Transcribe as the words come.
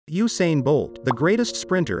Usain Bolt, the greatest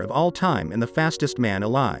sprinter of all time and the fastest man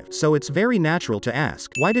alive. So it's very natural to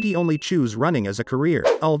ask, why did he only choose running as a career?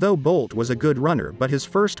 Although Bolt was a good runner, but his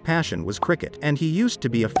first passion was cricket, and he used to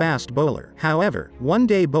be a fast bowler. However, one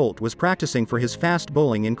day Bolt was practicing for his fast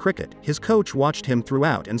bowling in cricket. His coach watched him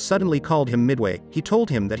throughout and suddenly called him midway. He told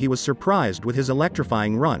him that he was surprised with his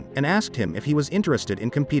electrifying run, and asked him if he was interested in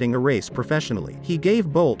competing a race professionally. He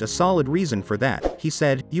gave Bolt a solid reason for that. He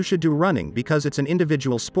said, "You should do running because it's an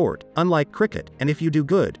individual sport, unlike cricket, and if you do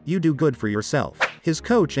good for yourself." His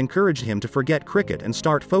coach encouraged him to forget cricket and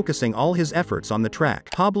start focusing all his efforts on the track.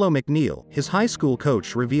 Pablo McNeil, his high school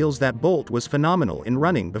coach, reveals that Bolt was phenomenal in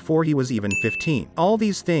running before he was even 15. All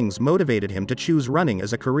these things motivated him to choose running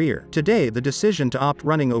as a career. Today, the decision to opt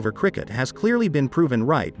running over cricket has clearly been proven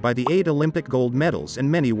right by the 8 Olympic gold medals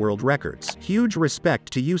and many world records. Huge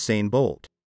respect to Usain Bolt.